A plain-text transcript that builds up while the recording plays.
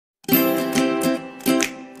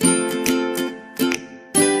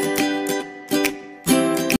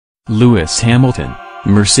Lewis Hamilton,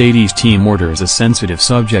 Mercedes team order is a sensitive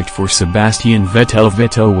subject for Sebastian Vettel.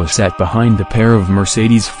 Vettel was sat behind the pair of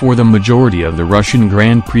Mercedes for the majority of the Russian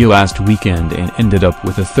Grand Prix last weekend and ended up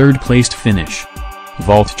with a third-placed finish.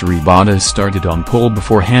 Valtteri Bottas started on pole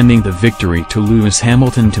before handing the victory to Lewis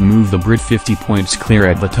Hamilton to move the Brit 50 points clear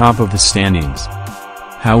at the top of the standings.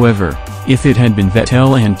 However, if it had been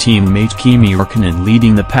Vettel and teammate Kimi Räikkönen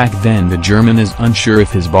leading the pack, then the German is unsure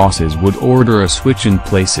if his bosses would order a switch in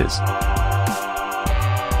places.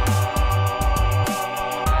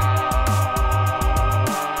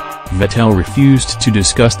 Vettel refused to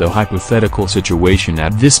discuss the hypothetical situation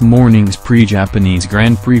at this morning's pre-Japanese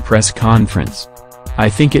Grand Prix press conference.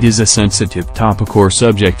 "I think it is a sensitive topic or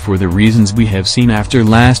subject for the reasons we have seen after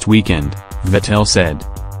last weekend," Vettel said.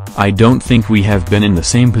 "I don't think we have been in the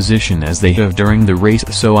same position as they have during the race,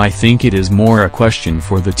 so I think it is more a question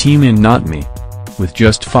for the team and not me." With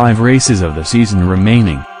just 5 races of the season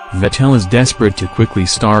remaining, Vettel is desperate to quickly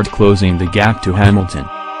start closing the gap to Hamilton.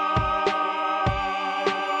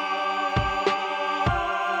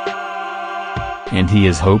 And he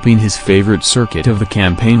is hoping his favorite circuit of the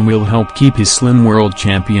campaign will help keep his slim World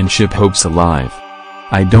Championship hopes alive.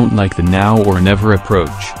 "I don't like the now or never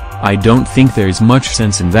approach. I don't think there's much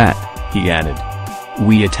sense in that," he added.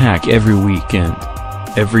 "We attack every weekend.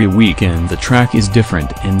 Every weekend the track is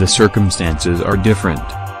different and the circumstances are different.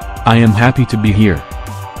 I am happy to be here.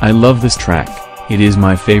 I love this track, it is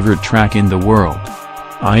my favorite track in the world.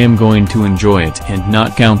 I am going to enjoy it and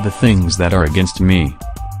not count the things that are against me.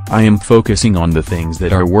 I am focusing on the things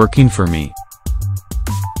that are working for me."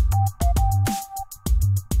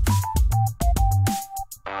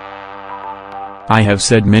 "I have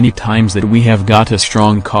said many times that we have got a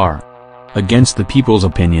strong car. Against the people's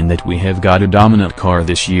opinion that we have got a dominant car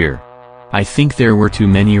this year. I think there were too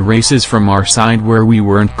many races from our side where we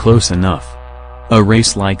weren't close enough. A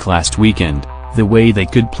race like last weekend, the way they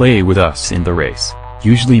could play with us in the race,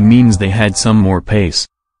 usually means they had some more pace.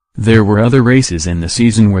 There were other races in the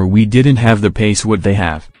season where we didn't have the pace what they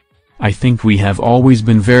have. I think we have always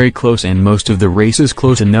been very close and most of the races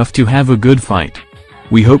close enough to have a good fight.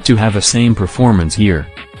 We hope to have a same performance here.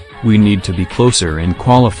 We need to be closer in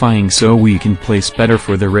qualifying so we can place better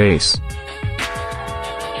for the race."